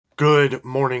Good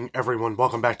morning, everyone.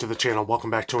 Welcome back to the channel. Welcome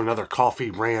back to another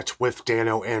coffee rant with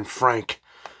Dano and Frank,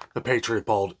 the Patriot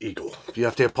Bald Eagle. If you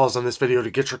have to hit pause on this video to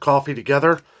get your coffee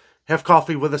together, have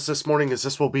coffee with us this morning, as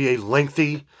this will be a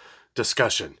lengthy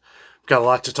discussion. We've got a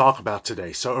lot to talk about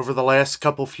today. So over the last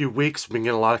few weeks, we've been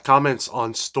getting a lot of comments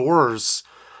on stores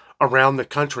around the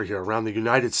country here, around the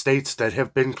United States, that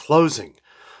have been closing.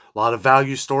 A lot of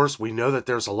value stores. We know that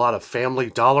there's a lot of Family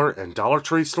Dollar and Dollar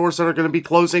Tree stores that are going to be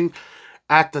closing.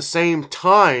 At the same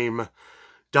time,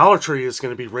 Dollar Tree is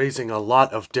going to be raising a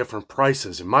lot of different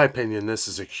prices. In my opinion, this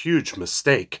is a huge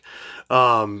mistake.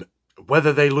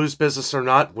 Whether they lose business or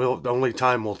not, only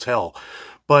time will tell.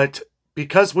 But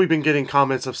because we've been getting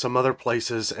comments of some other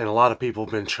places and a lot of people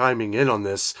have been chiming in on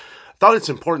this, I thought it's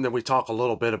important that we talk a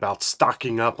little bit about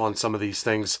stocking up on some of these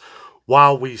things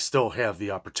while we still have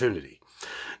the opportunity.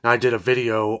 Now, I did a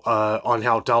video on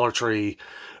how Dollar Tree,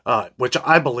 which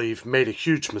I believe made a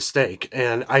huge mistake.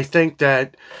 And I think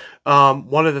that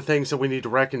one of the things that we need to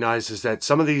recognize is that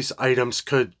some of these items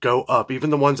could go up. Even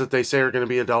the ones that they say are going to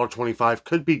be $1.25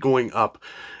 could be going up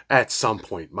at some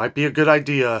point. Might be a good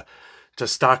idea to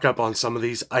stock up on some of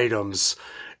these items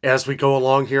as we go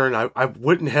along here. And I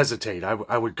wouldn't hesitate.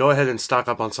 I would go ahead and stock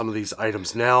up on some of these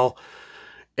items now.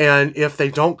 And if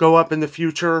they don't go up in the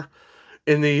future,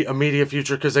 in the immediate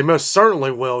future, because they most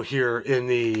certainly will here in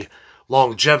the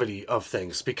longevity of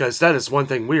things, because that is one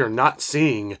thing we are not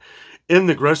seeing in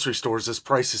the grocery stores as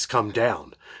prices come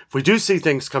down. If we do see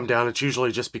things come down, it's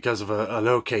usually just because of an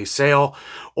okay sale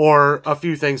or a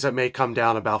few things that may come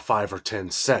down about 5 or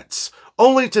 10 cents,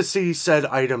 only to see said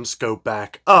items go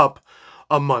back up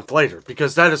a month later,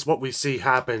 because that is what we see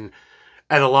happen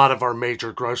at a lot of our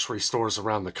major grocery stores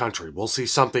around the country. We'll see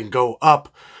something go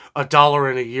up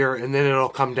 $1 in a year, and then it'll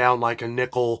come down like a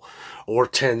nickel or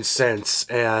 10 cents,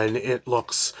 and it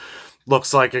looks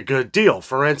like a good deal.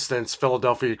 For instance,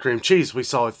 Philadelphia cream cheese, we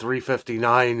saw it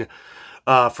 $3.59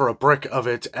 for a brick of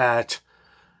it at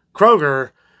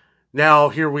Kroger. Now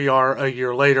here we are a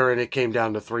year later, and it came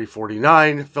down to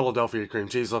 $3.49. Philadelphia cream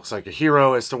cheese looks like a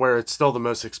hero, as to where it's still the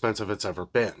most expensive it's ever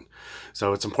been.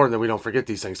 So it's important that we don't forget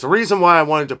these things. The reason why I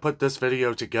wanted to put this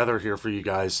video together here for you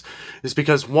guys is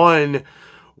because, one,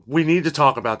 we need to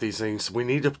talk about these things. We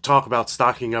need to talk about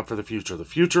stocking up for the future. The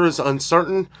future is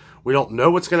uncertain. We don't know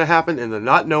what's going to happen, and the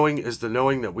not knowing is the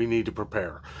knowing that we need to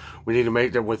prepare. We need to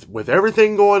make that with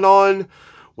everything going on,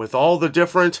 with all the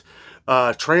different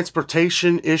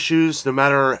transportation issues, no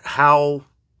matter how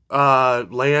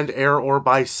land, air, or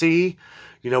by sea.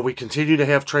 You know, we continue to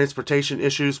have transportation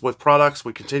issues with products.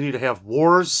 We continue to have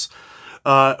wars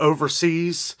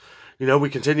overseas. You know, we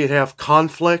continue to have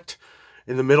conflict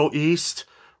in the Middle East,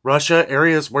 Russia,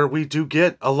 areas where we do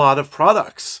get a lot of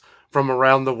products from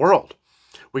around the world.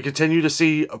 We continue to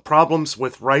see problems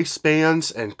with rice bans,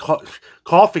 and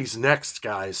coffee's next,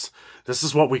 guys. This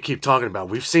is what we keep talking about.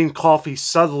 We've seen coffee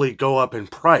suddenly go up in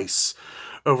price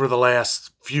over the last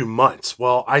few months.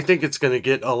 Well, I think it's going to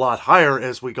get a lot higher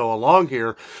as we go along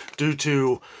here due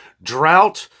to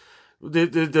drought.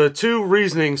 The two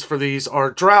reasonings for these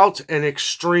are drought and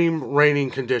extreme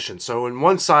raining conditions. So in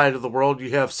one side of the world,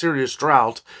 you have serious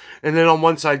drought, and then on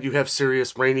one side, you have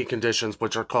serious rainy conditions,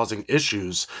 which are causing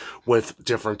issues with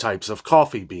different types of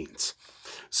coffee beans.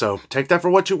 So take that for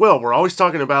what you will. We're always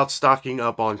talking about stocking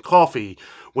up on coffee,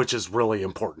 which is really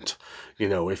important. You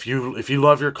know, if you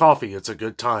love your coffee, it's a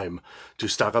good time to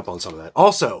stock up on some of that.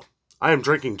 Also, I am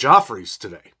drinking Joffrey's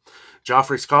today.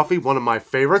 Joffrey's coffee, one of my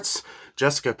favorites.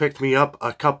 Jessica picked me up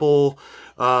a couple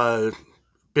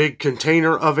big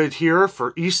container of it here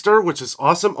for Easter, which is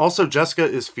awesome. Also, Jessica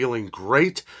is feeling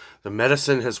great. The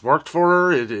medicine has worked for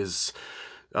her. It is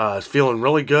feeling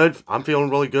really good. I'm feeling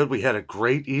really good. We had a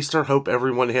great Easter. Hope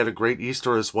everyone had a great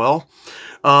Easter as well.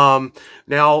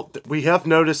 Now, we have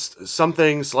noticed some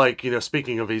things like, you know,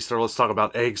 speaking of Easter, let's talk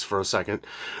about eggs for a second.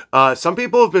 Some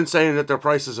people have been saying that their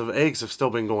prices of eggs have still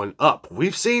been going up.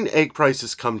 We've seen egg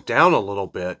prices come down a little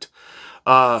bit.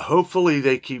 Hopefully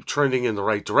they keep trending in the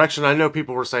right direction. I know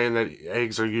people were saying that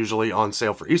eggs are usually on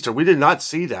sale for Easter. We did not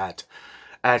see that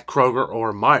at Kroger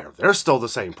or Meijer. They're still the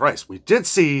same price. We did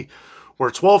see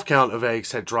where 12 count of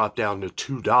eggs had dropped down to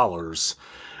 $2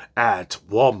 at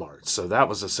Walmart. So that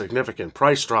was a significant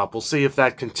price drop. We'll see if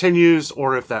that continues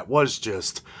or if that was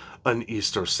just an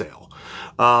Easter sale.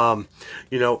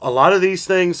 You know, a lot of these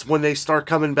things, when they start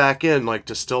coming back in, like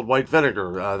distilled white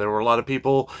vinegar, there were a lot of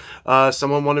people,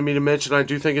 someone wanted me to mention, I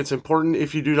do think it's important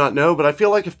if you do not know, but I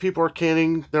feel like if people are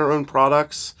canning their own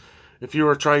products, if you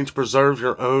are trying to preserve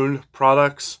your own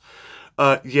products,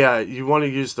 yeah, you want to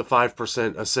use the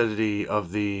 5% acidity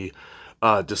of the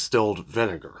distilled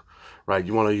vinegar. right?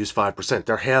 You want to use 5%.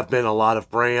 There have been a lot of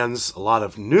brands, a lot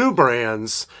of new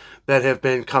brands that have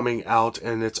been coming out,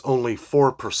 and it's only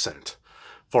 4%.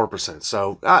 4%.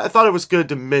 So I thought it was good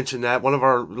to mention that. One of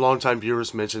our longtime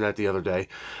viewers mentioned that the other day.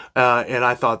 And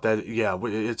I thought that, yeah,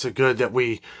 it's a good that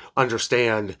we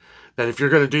understand that if you're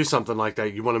going to do something like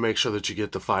that, you want to make sure that you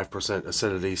get the 5%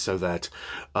 acidity so that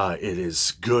it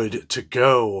is good to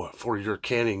go for your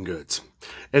canning goods.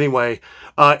 Anyway,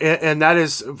 and that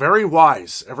is very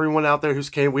wise. Everyone out there who's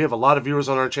canning, we have a lot of viewers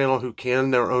on our channel who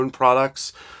can their own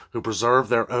products, who preserve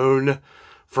their own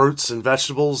fruits and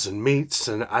vegetables and meats,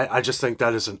 and I just think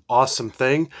that is an awesome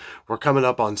thing. We're coming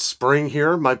up on spring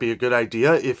here. Might be a good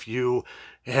idea if you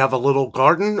have a little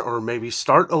garden, or maybe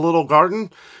start a little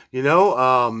garden. You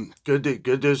know, good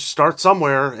to start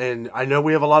somewhere. And I know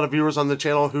we have a lot of viewers on the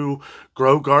channel who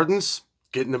grow gardens.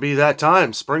 Getting to be that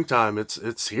time, springtime.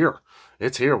 It's here.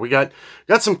 It's here. We got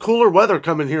some cooler weather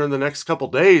coming here in the next couple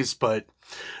days, but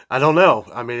I don't know.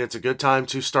 I mean, it's a good time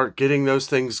to start getting those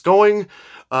things going,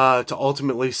 to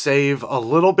ultimately save a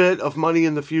little bit of money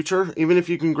in the future. Even if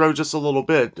you can grow just a little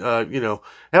bit, you know,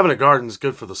 having a garden is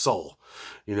good for the soul.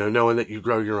 You know, knowing that you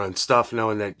grow your own stuff,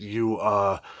 knowing that you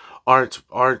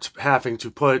aren't having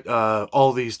to put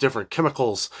all these different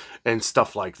chemicals and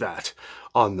stuff like that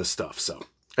on the stuff. So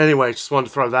anyway, just wanted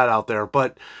to throw that out there.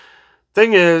 But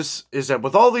thing is that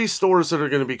with all these stores that are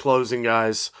going to be closing,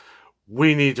 guys,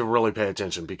 we need to really pay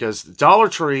attention, because Dollar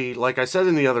Tree, like I said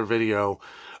in the other video,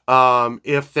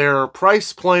 if their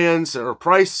price plans or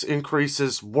price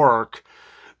increases work,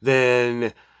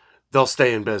 then they'll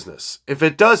stay in business. If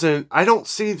it doesn't, I don't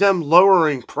see them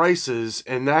lowering prices,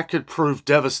 and that could prove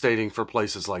devastating for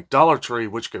places like Dollar Tree,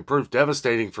 which could prove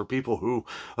devastating for people who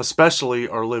especially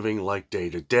are living like day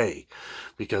to day,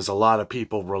 because a lot of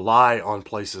people rely on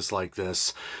places like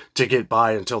this to get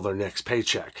by until their next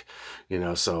paycheck, you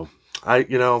know. So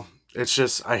it's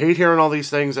just, I hate hearing all these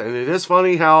things, and it is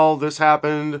funny how this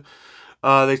happened.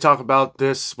 They talk about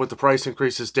this with the price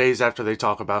increases days after they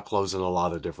talk about closing a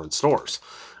lot of different stores.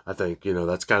 I think, you know,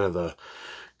 that's kind of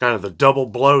the double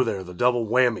blow there, the double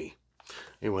whammy.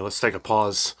 Anyway, let's take a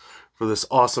pause for this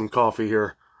awesome coffee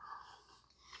here.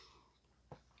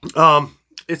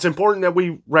 It's important that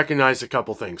we recognize a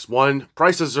couple things. One,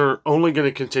 prices are only going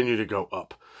to continue to go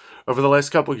up. Over the last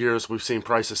couple of years, we've seen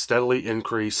prices steadily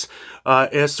increase,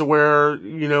 as to where,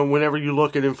 you know, whenever you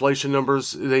look at inflation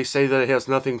numbers, they say that it has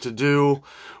nothing to do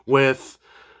with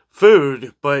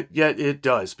food, but yet it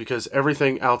does, because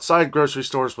everything outside grocery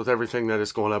stores, with everything that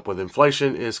is going up with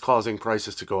inflation, is causing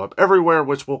prices to go up everywhere,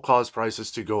 which will cause prices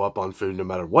to go up on food no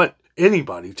matter what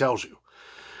anybody tells you.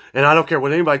 And I don't care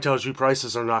what anybody tells you,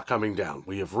 prices are not coming down.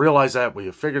 We have realized that. We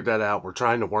have figured that out. We're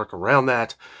trying to work around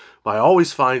that by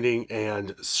always finding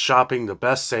and shopping the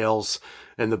best sales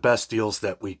and the best deals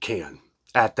that we can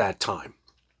at that time.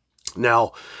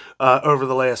 Now, over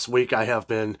the last week, I have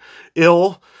been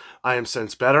ill. I am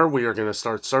since better. We are going to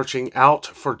start searching out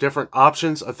for different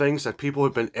options of things that people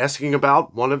have been asking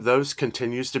about. One of those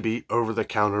continues to be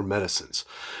over-the-counter medicines.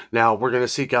 Now, we're going to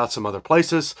seek out some other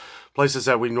places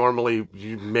that we normally,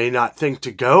 you may not think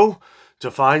to go to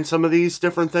find some of these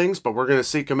different things, but we're going to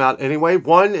seek them out anyway.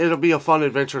 One, it'll be a fun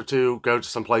adventure to go to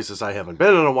some places I haven't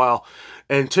been in a while.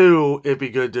 And two, it'd be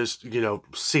good to, you know,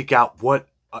 seek out what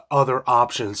other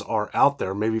options are out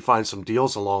there, maybe find some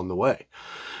deals along the way.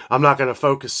 I'm not going to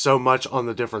focus so much on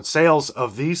the different sales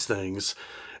of these things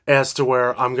as to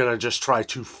where I'm going to just try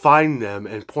to find them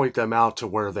and point them out to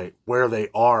where they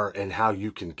are and how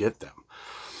you can get them.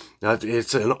 Now,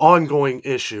 it's an ongoing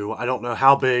issue. I don't know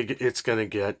how big it's going to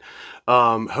get.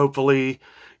 Hopefully,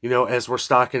 you know, as we're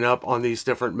stocking up on these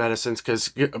different medicines,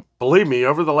 because believe me,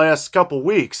 over the last couple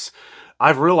weeks,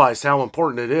 I've realized how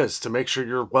important it is to make sure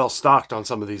you're well stocked on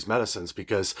some of these medicines,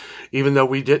 because even though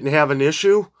we didn't have an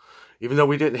issue,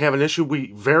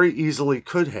 we very easily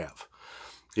could have.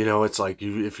 You know, it's like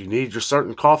if you need your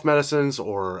certain cough medicines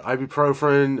or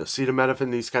ibuprofen,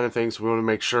 acetaminophen, these kind of things, we want to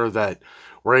make sure that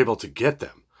we're able to get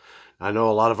them. I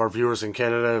know a lot of our viewers in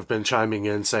Canada have been chiming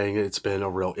in saying it's been a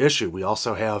real issue. We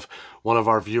also have one of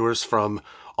our viewers from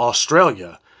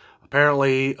Australia.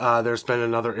 Apparently, there's been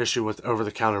another issue with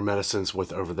over-the-counter medicines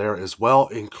with over there as well,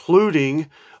 including,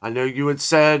 I know you had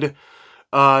said,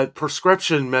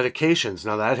 prescription medications.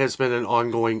 Now, that has been an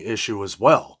ongoing issue as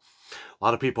well. A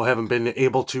lot of people haven't been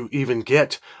able to even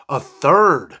get a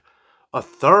third.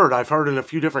 I've heard in a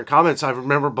few different comments. I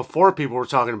remember before people were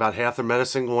talking about half their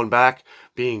medicine going back,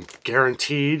 being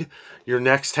guaranteed your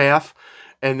next half,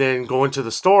 and then going to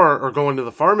the store or going to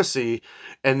the pharmacy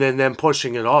and then them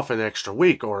pushing it off an extra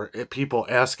week, or people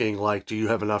asking, like, do you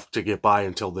have enough to get by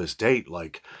until this date?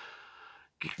 Like,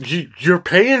 you're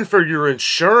paying for your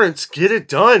insurance. Get it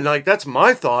done. Like, that's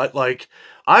my thought. Like,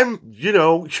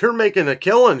 you're making a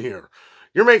killing here.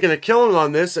 You're making a killing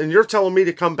on this, and you're telling me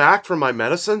to come back for my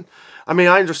medicine? I mean,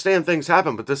 I understand things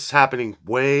happen, but this is happening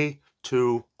way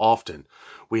too often.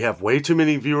 We have way too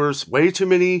many viewers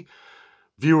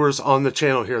on the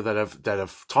channel here that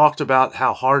have talked about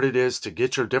how hard it is to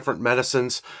get your different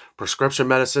medicines, prescription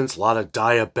medicines, a lot of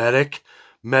diabetic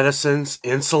medicines,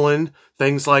 insulin,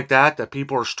 things like that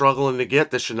people are struggling to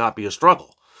get. This should not be a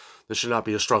struggle. This should not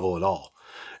be a struggle at all.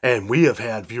 And we have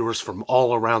had viewers from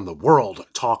all around the world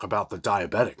talk about the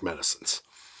diabetic medicines.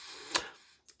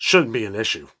 Shouldn't be an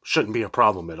issue. Shouldn't be a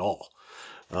problem at all.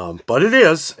 But it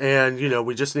is. And,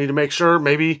 we just need to make sure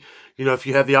maybe, if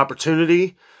you have the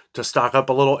opportunity to stock up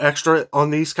a little extra on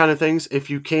these kind of things, if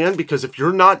you can, because if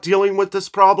you're not dealing with this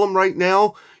problem right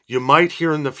now, you might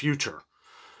hear in the future.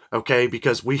 Okay,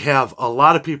 because we have a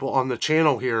lot of people on the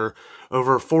channel here,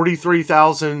 over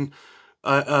 43,000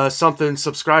 something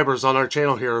subscribers on our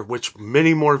channel here, which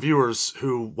many more viewers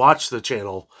who watch the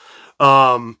channel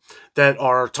that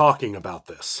are talking about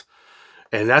this.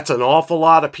 And that's an awful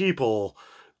lot of people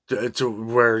to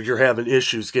where you're having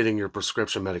issues getting your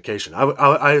prescription medication.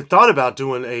 I thought about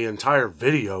doing an entire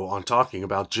video on talking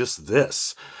about just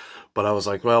this, but I was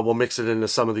like, well, we'll mix it into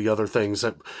some of the other things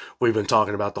that we've been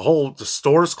talking about. The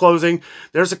stores closing.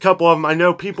 There's a couple of them. I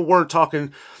know people weren't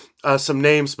talking some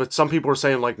names, but some people were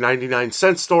saying like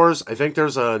 99-cent stores. I think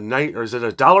there's a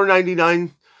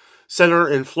 $1.99 center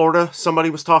in Florida somebody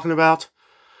was talking about.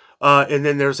 And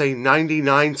then there's a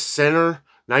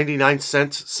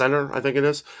 99-cent center, I think it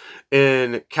is,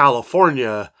 in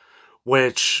California,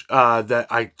 which that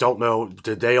I don't know,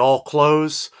 did they all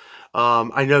close?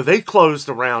 I know they closed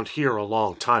around here a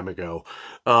long time ago.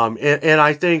 And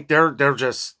I think they're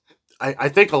just, I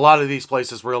think a lot of these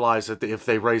places realize that if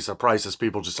they raise their prices,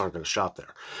 people just aren't going to shop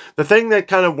there. The thing that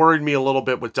kind of worried me a little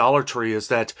bit with Dollar Tree is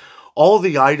that all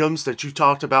the items that you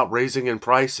talked about raising in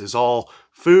price is all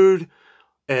food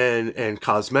and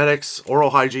cosmetics,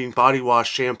 oral hygiene, body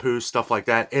wash, shampoo, stuff like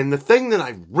that. And the thing that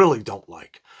I really don't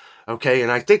like, okay,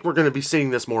 and I think we're going to be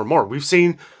seeing this more and more. We've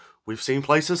seen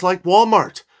places like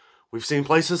Walmart. We've seen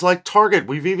places like Target.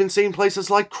 We've even seen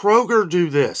places like Kroger do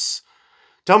this.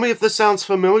 Tell me if this sounds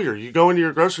familiar. You go into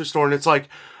your grocery store and it's like,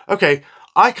 okay,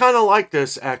 I kind of like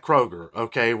this at Kroger,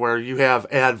 okay, where you have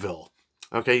Advil.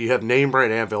 Okay, you have name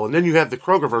brand Advil, and then you have the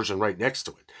Kroger version right next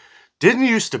to it. Didn't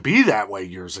used to be that way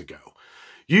years ago.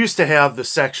 You used to have the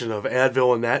section of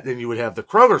Advil and that, then you would have the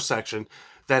Kroger section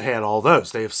that had all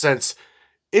those. They have since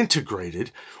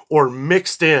integrated or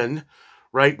mixed in,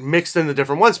 right? Mixed in the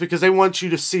different ones because they want you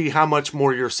to see how much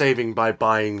more you're saving by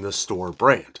buying the store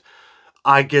brand.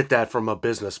 I get that from a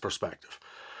business perspective.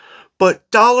 But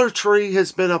Dollar Tree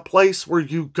has been a place where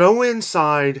you go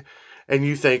inside and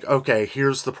you think, okay,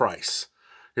 here's the price.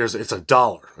 It's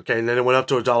 $1, okay? And then it went up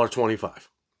to $1.25.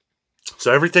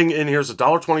 So everything in here is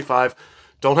 $1.25.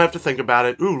 Don't have to think about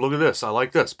it. Ooh, look at this. I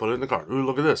like this. Put it in the cart. Ooh,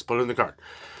 look at this. Put it in the cart.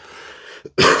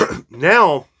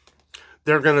 Now,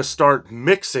 they're going to start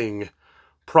mixing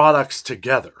products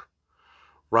together,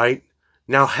 right?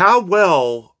 Now, how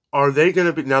well are they going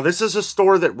to be? Now, this is a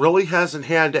store that really hasn't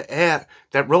had to add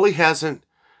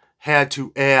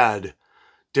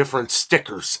different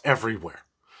stickers everywhere,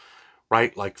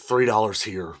 right? Like $3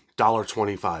 here,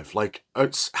 $1.25. Like,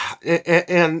 and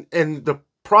the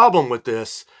problem with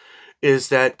this is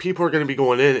that people are going to be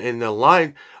going in the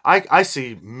line. I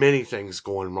see many things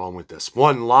going wrong with this.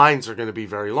 One, lines are going to be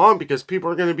very long because people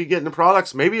are going to be getting the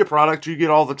products, maybe a product you get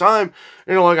all the time,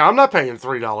 and you're like, I'm not paying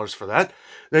 $3 for that.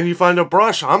 Then you find a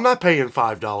brush, I'm not paying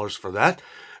 $5 for that.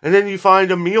 And then you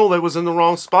find a meal that was in the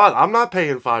wrong spot, I'm not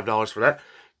paying $5 for that.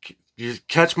 You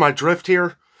catch my drift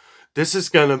here? This is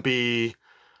going to be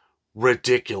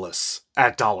ridiculous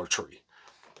at Dollar Tree.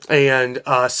 And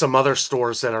some other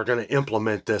stores that are going to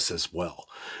implement this as well.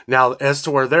 Now, as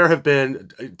to where there have been,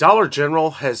 Dollar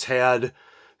General has had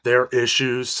their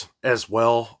issues as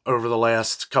well over the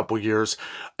last couple years.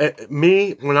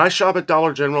 When I shop at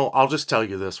Dollar General, I'll just tell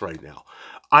you this right now.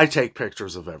 I take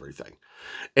pictures of everything.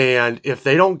 And if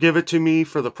they don't give it to me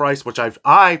for the price, which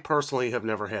I personally have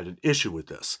never had an issue with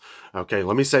this. Okay,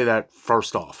 let me say that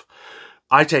first off.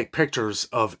 I take pictures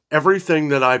of everything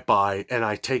that I buy and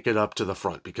I take it up to the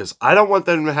front because I don't want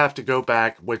them to have to go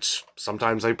back, which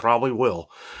sometimes they probably will,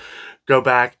 go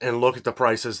back and look at the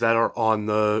prices that are on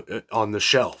the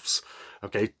shelves.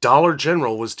 Okay, Dollar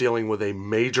General was dealing with a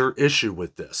major issue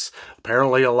with this.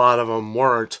 Apparently a lot of them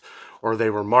weren't, or they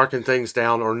were marking things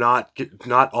down or not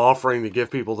offering to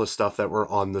give people the stuff that were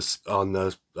on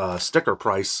the sticker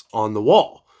price on the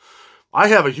wall. I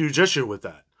have a huge issue with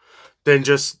that. then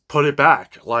just put it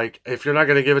back. Like, if you're not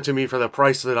going to give it to me for the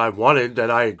price that I wanted,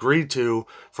 that I agreed to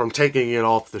from taking it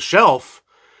off the shelf,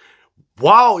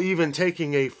 while even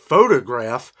taking a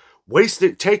photograph,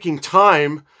 taking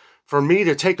time for me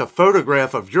to take a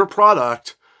photograph of your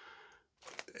product,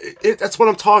 that's what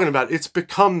I'm talking about. It's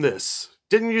become this.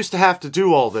 Didn't used to have to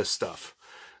do all this stuff.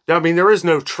 I mean, there is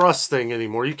no trust thing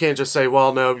anymore. You can't just say,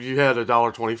 well, no, you had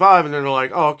 $1.25, and then they're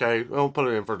like, oh, okay, we'll put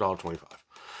it in for $1.25.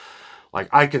 Like,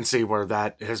 I can see where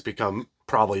that has become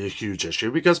probably a huge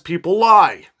issue because people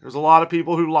lie. There's a lot of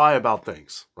people who lie about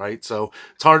things, right? So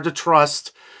it's hard to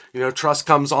trust. You know, trust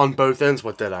comes on both ends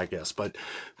with it, I guess. But,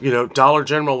 you know, Dollar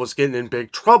General was getting in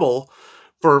big trouble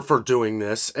for doing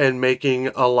this and making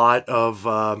a lot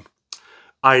of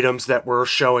items that were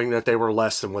showing that they were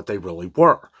less than what they really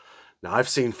were. Now, I've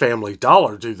seen Family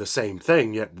Dollar do the same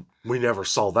thing, yet we never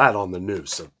saw that on the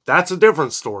news. So that's a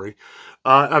different story.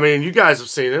 I mean, you guys have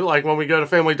seen it. Like, when we go to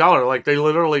Family Dollar, like, they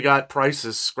literally got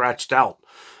prices scratched out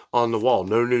on the wall.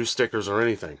 No new stickers or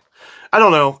anything. I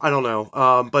don't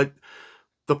know. But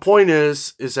the point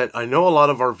is that I know a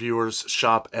lot of our viewers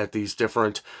shop at these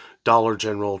different Dollar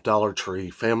General, Dollar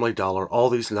Tree, Family Dollar, all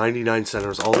these 99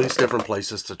 centers, all these different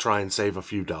places to try and save a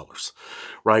few dollars,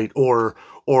 right? Or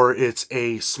it's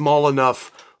a small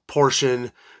enough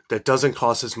portion that doesn't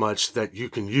cost as much that you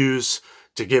can use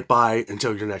to get by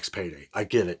until your next payday. I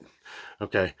get it.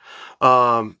 Okay.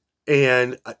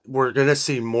 And we're going to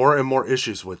see more and more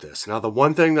issues with this. Now, the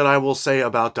one thing that I will say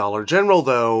about Dollar General,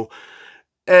 though,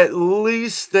 at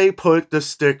least they put the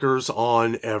stickers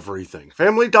on everything.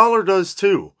 Family Dollar does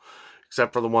too,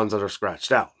 except for the ones that are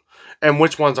scratched out. And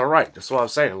which ones are right? That's what I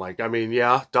was saying. Like, I mean,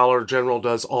 yeah, Dollar General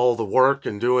does all the work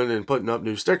and doing and putting up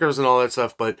new stickers and all that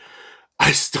stuff, but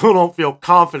I still don't feel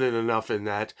confident enough in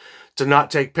that to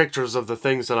not take pictures of the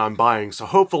things that I'm buying. So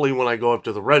hopefully when I go up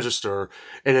to the register,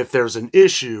 and if there's an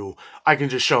issue, I can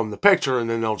just show them the picture and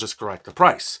then they'll just correct the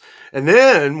price. And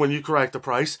then when you correct the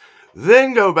price,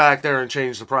 then go back there and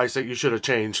change the price that you should have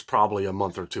changed probably a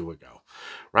month or two ago,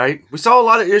 right? We saw a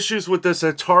lot of issues with this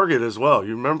at Target as well.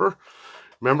 You remember?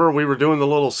 Remember we were doing the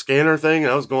little scanner thing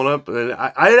and I was going up and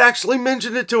I had actually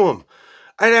mentioned it to them.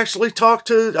 I'd actually talked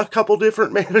to a couple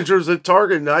different managers at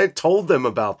Target and I had told them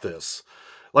about this.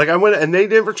 Like, I went and they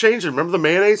never changed it. Remember the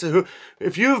mayonnaise?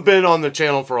 If you've been on the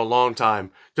channel for a long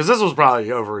time, because this was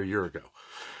probably over a year ago,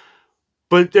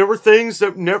 but there were things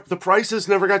that the prices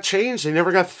never got changed. They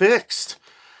never got fixed.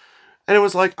 And it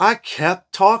was like, I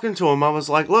kept talking to him. I was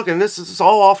like, look, and this is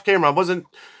all off camera. I wasn't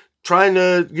trying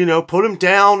to, you know, put him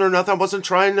down or nothing. I wasn't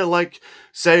trying to, like,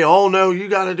 say, oh, no, you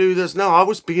got to do this. No, I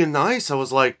was being nice. I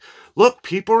was like, look,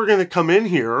 people are going to come in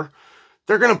here.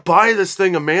 They're going to buy this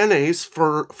thing of mayonnaise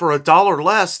for $1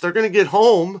 less. They're going to get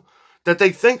home that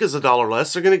they think is $1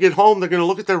 less. They're going to get home. They're going to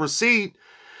look at their receipt.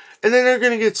 And then they're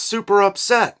going to get super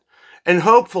upset. And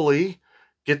hopefully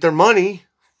get their money,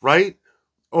 right?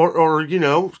 Or you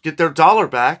know, get their dollar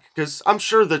back. Because I'm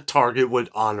sure that Target would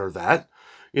honor that.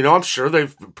 You know, I'm sure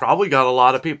they've probably got a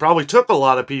lot of people, probably took a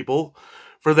lot of people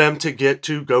for them to get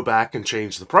to go back and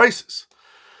change the prices.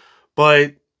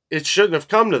 But it shouldn't have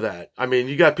come to that. I mean,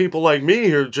 you got people like me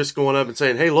here just going up and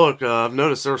saying, hey, look, I've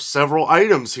noticed there are several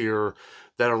items here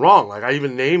that are wrong. Like, I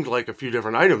even named like a few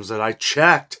different items that I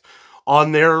checked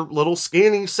on their little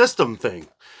scanning system thing.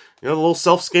 You know, the little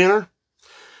self-scanner.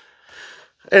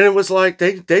 And it was like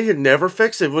they had never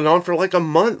fixed it. It went on for like a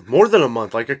month, more than a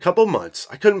month, like a couple months.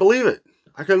 I couldn't believe it.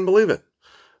 I couldn't believe it.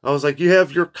 I was like, you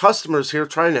have your customers here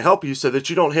trying to help you so that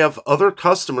you don't have other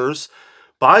customers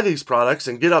buy these products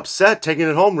and get upset taking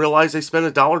it home, realize they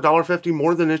spent $1.50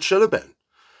 more than it should have been.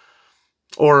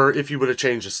 Or if you would have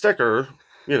changed the sticker,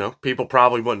 you know, people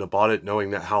probably wouldn't have bought it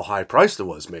knowing that how high priced it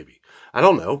was, maybe. I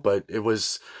don't know, but it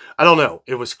was, I don't know.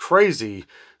 It was crazy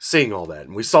seeing all that.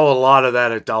 And we saw a lot of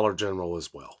that at Dollar General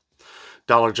as well.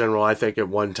 Dollar General, I think at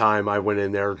one time I went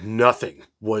in there, nothing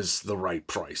was the right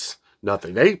price.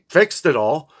 Nothing. They fixed it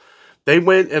all. They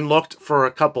went and looked for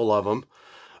a couple of them.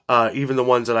 Even the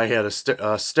ones that I had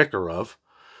a sticker of,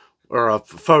 or a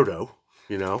photo,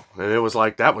 you know, and it was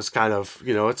like, that was kind of,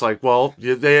 you know, it's like, well,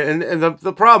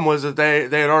 the problem was that they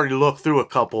had already looked through a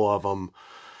couple of them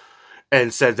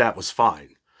and said that was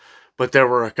fine. But there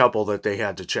were a couple that they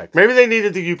had to check. Maybe they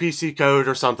needed the UPC code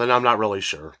or something. I'm not really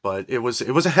sure, but it was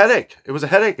a headache. It was a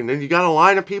headache. And then you got a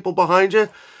line of people behind you.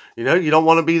 You know, you don't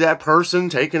want to be that person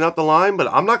taking up the line, but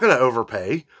I'm not going to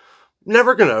overpay.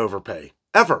 Never going to overpay,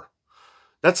 ever.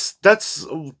 That's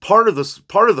part of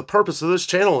the purpose of this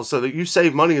channel is so that you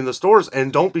save money in the stores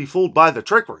and don't be fooled by the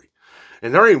trickery.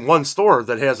 And there ain't one store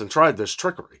that hasn't tried this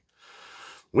trickery.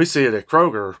 We see it at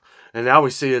Kroger, and now we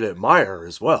see it at Meijer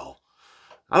as well.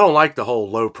 I don't like the whole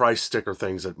low price sticker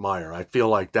things at Meijer. I feel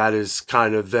like that is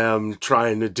kind of them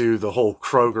trying to do the whole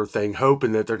Kroger thing,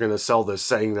 hoping that they're going to sell this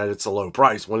saying that it's a low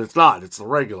price, when it's not. It's the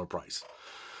regular price.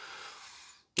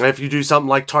 And if you do something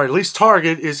like Target, at least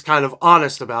Target is kind of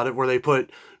honest about it, where they put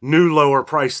new lower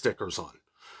price stickers on.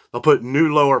 They'll put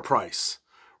new lower price,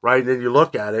 right? And then you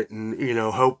look at it and, you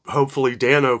know, hopefully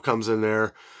Dano comes in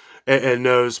there and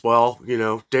knows, well, you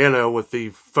know, Dano with the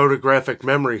photographic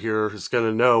memory here is going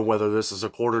to know whether this is a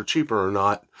quarter cheaper or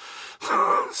not.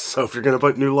 So if you're going to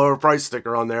put new lower price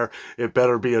sticker on there, it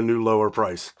better be a new lower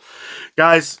price.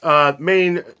 Guys,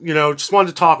 just wanted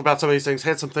to talk about some of these things.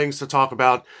 Had some things to talk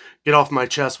about, get off my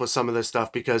chest with some of this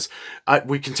stuff, because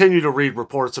we continue to read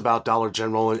reports about Dollar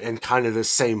General and kind of this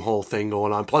same whole thing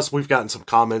going on. Plus, we've gotten some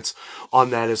comments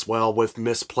on that as well with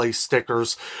misplaced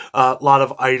stickers. A lot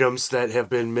of items that have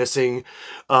been missing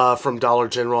from Dollar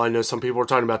General. I know some people were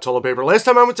talking about toilet paper. Last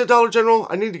time I went to Dollar General,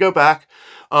 I need to go back.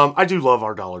 I do love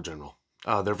our Dollar General.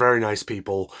 They're very nice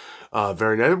people.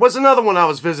 Very nice. It was another one I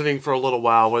was visiting for a little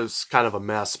while. It was kind of a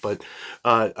mess, but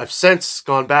I've since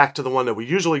gone back to the one that we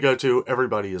usually go to.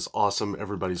 Everybody is awesome.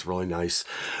 Everybody's really nice.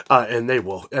 And they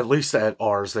will, at least at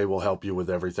ours, they will help you with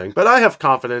everything. But I have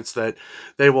confidence that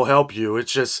they will help you.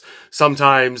 It's just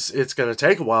sometimes it's going to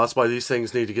take a while. That's why these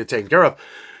things need to get taken care of.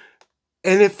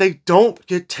 And if they don't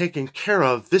get taken care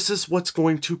of, this is what's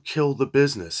going to kill the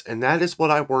business. And that is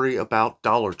what I worry about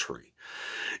Dollar Tree,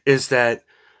 is that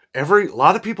a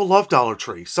lot of people love Dollar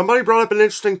Tree. Somebody brought up an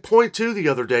interesting point too the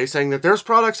other day, saying that there's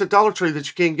products at Dollar Tree that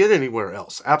you can't get anywhere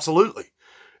else. Absolutely.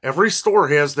 Every store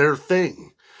has their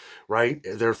thing, right?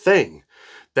 Their thing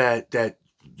that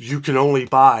you can only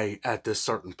buy at this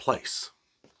certain place,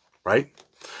 right?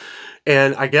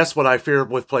 And I guess what I fear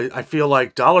I feel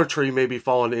like Dollar Tree may be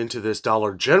falling into this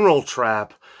Dollar General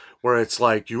trap, where it's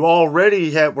like we're already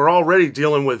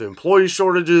dealing with employee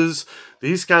shortages,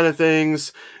 these kind of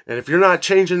things. And if you're not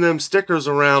changing them stickers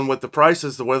around with the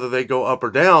prices, whether they go up or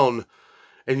down,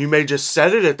 and you may just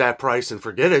set it at that price and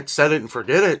forget it, set it and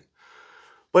forget it.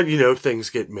 But, you know, things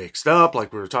get mixed up.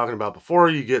 Like we were talking about before,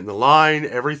 you get in the line,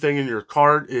 everything in your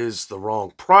cart is the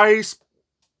wrong price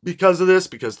because of this,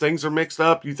 because things are mixed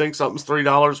up. You think something's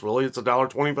 $3, really it's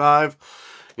 $1.25.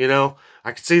 You know,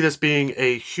 I could see this being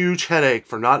a huge headache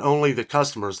for not only the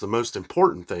customers, the most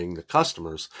important thing, the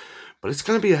customers, but it's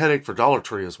going to be a headache for Dollar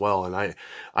Tree as well. And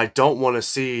I don't want to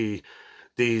see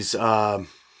these,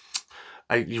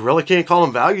 you really can't call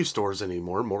them value stores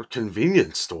anymore, more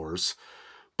convenience stores.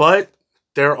 But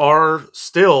there are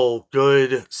still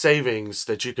good savings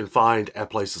that you can find at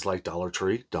places like Dollar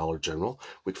Tree, Dollar General.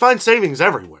 We can find savings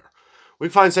everywhere. We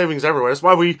find savings everywhere. That's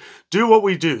why we do what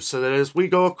we do, so that as we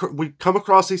come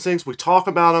across these things, we talk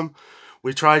about them.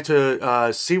 We try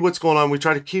to see what's going on. We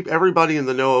try to keep everybody in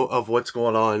the know of what's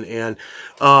going on. And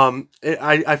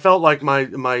I felt like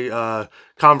my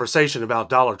conversation about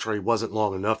Dollar Tree wasn't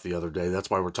long enough the other day.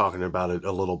 That's why we're talking about it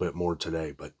a little bit more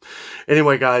today. But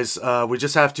anyway, guys, we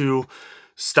just have to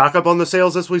stock up on the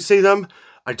sales as we see them.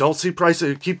 I don't see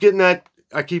prices. I keep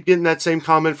getting that same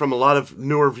comment from a lot of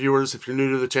newer viewers. If you're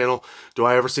new to the channel, do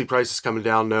I ever see prices coming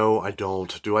down? No, I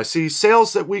don't. Do I see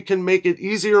sales that we can make it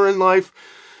easier in life?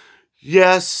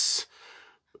 Yes.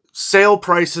 Sale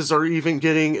prices are even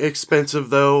getting expensive,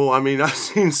 though. I mean, I've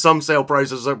seen some sale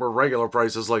prices that were regular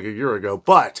prices like a year ago.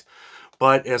 But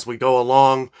as we go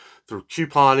along through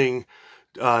couponing,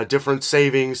 different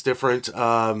savings, different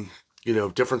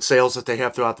sales that they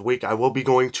have throughout the week, I will be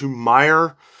going to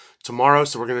Meijer tomorrow,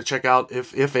 so we're going to check out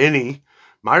if any.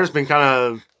 Meijer's been kind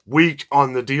of weak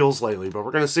on the deals lately, but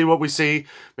we're going to see what we see.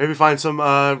 Maybe find some,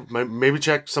 maybe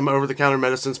check some over-the-counter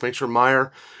medicines. Make sure Meijer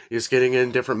is getting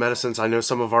in different medicines. I know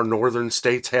some of our northern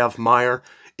states have Meijer,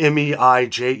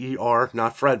 M-E-I-J-E-R,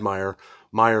 not Fred Meyer,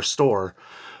 Meijer store.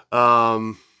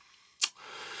 And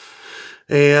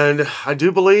I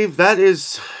do believe that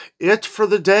is it for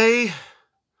the day.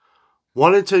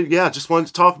 Just wanted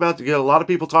to talk about, to get a lot of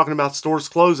people talking about stores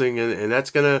closing, and that's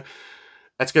gonna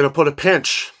put a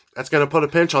pinch. That's gonna put a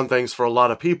pinch on things for a lot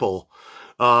of people.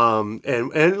 And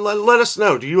let us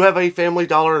know. Do you have a Family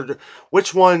Dollar?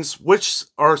 Which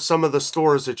are some of the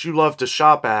stores that you love to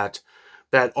shop at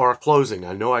that are closing?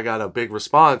 I know I got a big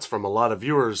response from a lot of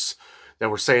viewers that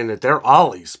were saying that their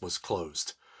Ollie's was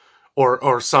closed.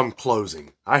 Or some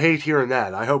closing. I hate hearing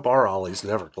that. I hope our Ollie's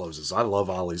never closes. I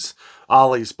love Ollie's.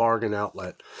 Ollie's Bargain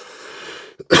Outlet.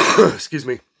 Excuse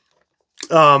me.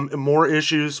 More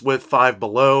issues with Five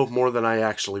Below, more than I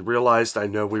actually realized. I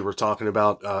know we were talking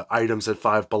about items at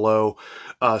Five Below.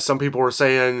 Some people were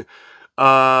saying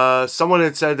Someone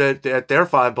had said that at their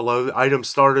Five Below, the items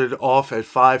started off at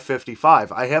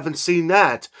 $5.55. I haven't seen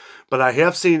that, but I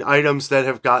have seen items that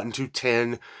have gotten to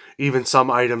 10, even some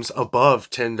items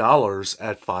above $10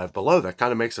 at Five Below. That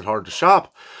kind of makes it hard to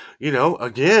shop. You know,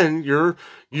 again, your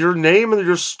name of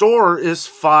your store is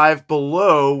Five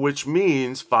Below, which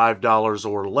means $5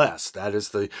 or less. That is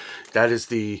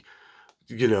the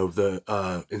you know,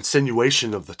 the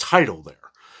insinuation of the title there.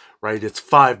 Right, it's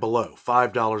Five Below,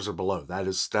 $5 or below.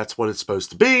 That's what it's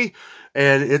supposed to be,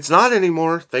 and it's not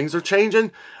anymore. Things are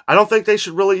changing. I don't think they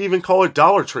should really even call it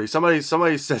Dollar Tree. Somebody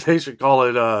said they should call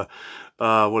it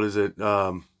what is it,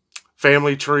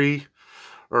 Family Tree,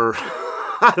 or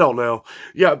I don't know.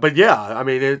 Yeah, but yeah, I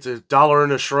mean it's a dollar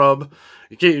and a shrub.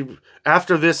 You can't,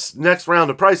 after this next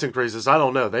round of price increases, I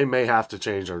don't know. They may have to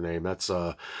change their name. That's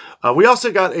we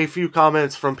also got a few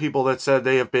comments from people that said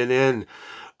they have been in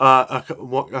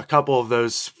a couple of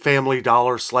those Family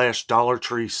Dollar / Dollar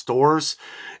Tree stores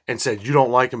and said you don't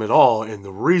like them at all. And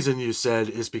the reason you said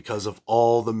is because of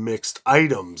all the mixed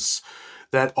items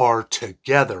that are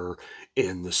together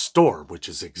in the store, which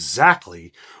is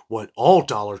exactly what all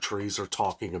Dollar Trees are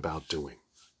talking about doing.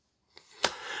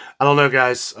 I don't know,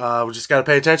 guys. We just got to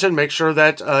pay attention. Make sure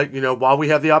that, you know, while we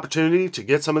have the opportunity to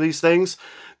get some of these things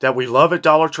that we love at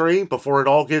Dollar Tree, before it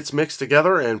all gets mixed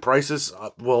together and prices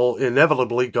will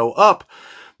inevitably go up,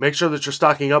 make sure that you're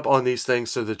stocking up on these things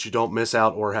so that you don't miss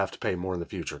out or have to pay more in the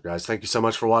future. Guys, thank you so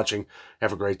much for watching.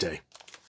 Have a great day.